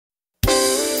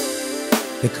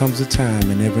There comes a time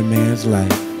in every man's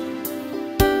life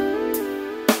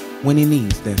when he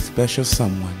needs that special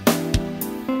someone.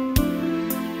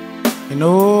 And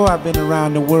oh, I've been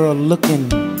around the world looking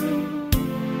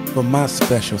for my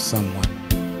special someone.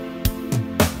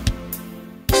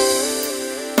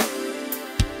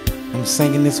 I'm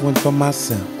singing this one for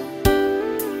myself.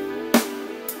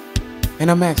 And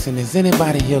I'm asking, is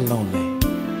anybody here lonely?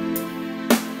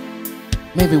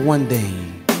 Maybe one day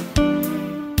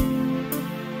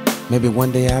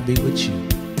I'll be with you.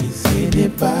 Is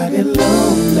anybody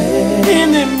lonely?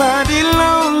 Anybody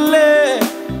lonely?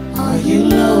 Are you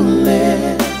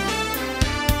lonely?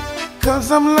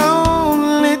 'Cause I'm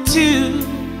lonely too.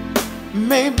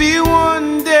 Maybe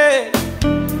one day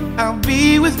I'll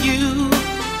be with you.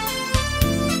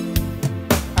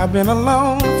 I've been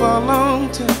alone for a long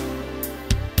time,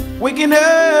 waking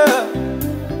up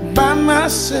by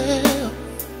myself,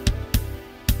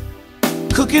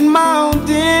 cooking my own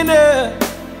dinner,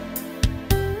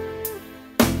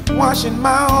 washing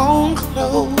my own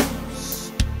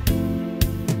clothes.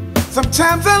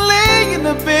 Sometimes I lay in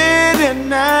the bed at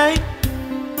night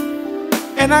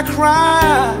and I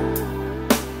cry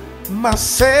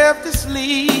myself to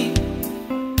sleep,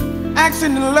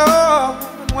 asking the Lord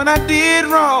when I did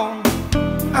wrong.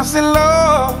 I said,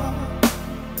 Lord,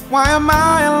 why am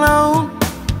I alone?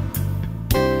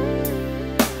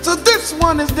 So this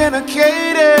one is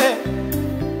dedicated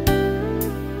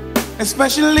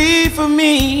especially for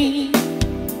me.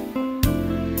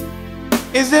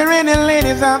 Is there any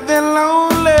ladies out there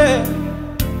lonely?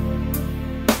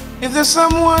 Is there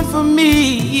someone for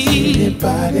me?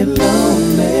 Anybody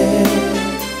lonely?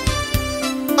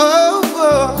 Oh,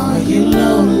 oh. Are you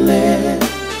lonely?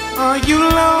 Are you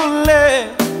lonely?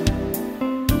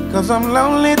 'Cause I'm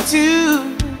lonely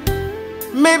too.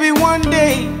 Maybe one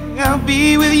day I'll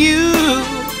be with you.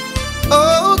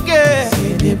 Oh yeah. Is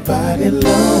anybody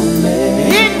lonely?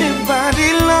 Anybody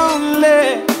lonely?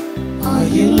 Are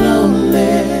you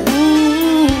lonely?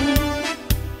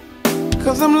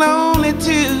 'Cause I'm lonely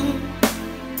too.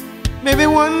 Maybe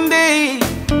one day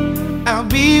I'll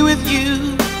be with you.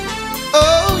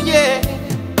 Oh yeah.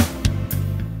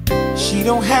 She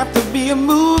don't have to be a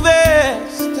movie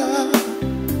star.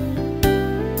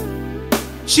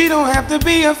 She don't have to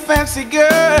be a fancy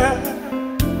girl.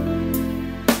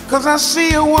 'Cause I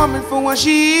see a woman for what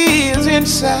she is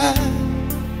inside.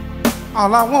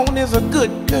 All I want is a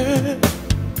good girl.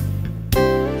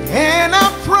 And I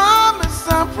promise,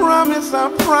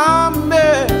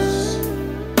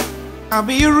 I'll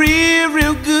be a real,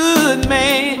 real good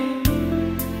man.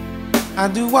 I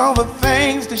do all the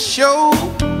things to show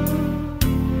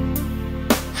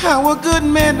how a good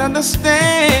man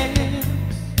understands.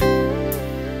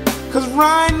 'Cause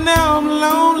right now I'm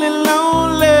lonely,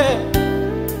 lonely,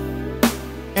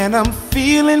 and I'm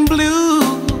feeling blue.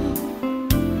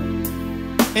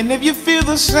 And if you feel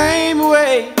the same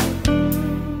way,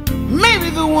 maybe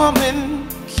the woman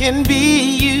can be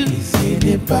you. Is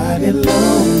anybody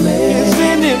lonely? Is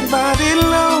anybody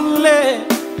lonely?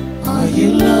 Are you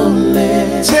lonely?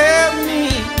 Tell me,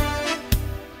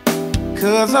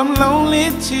 'cause I'm lonely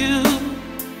too.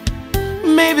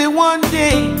 Maybe one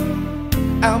day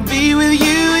I'll be with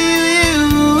you.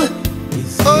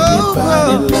 Is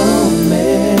anybody lonely?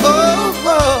 Oh,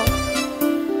 oh.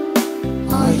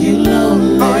 Are you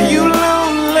lonely? Are you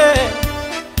lonely?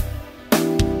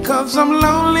 'Cause I'm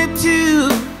lonely too.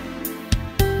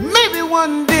 Maybe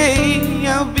one day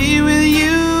I'll be with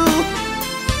you.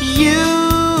 You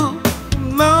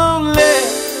lonely.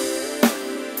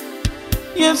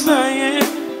 Yes, I am.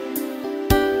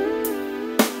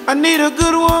 I need a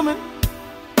good woman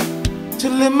to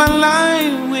live my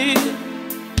life with,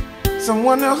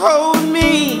 someone to hold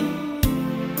me.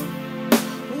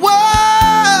 Whoa.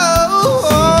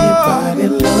 Anybody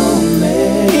lonely?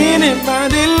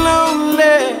 Anybody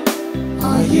lonely?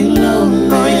 Are you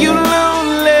lonely? Are you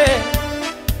lonely?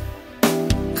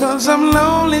 'Cause I'm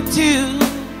lonely too.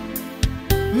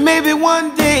 Maybe one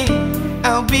day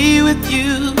I'll be with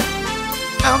you.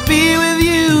 I'll be with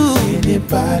you.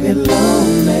 Anybody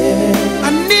lonely?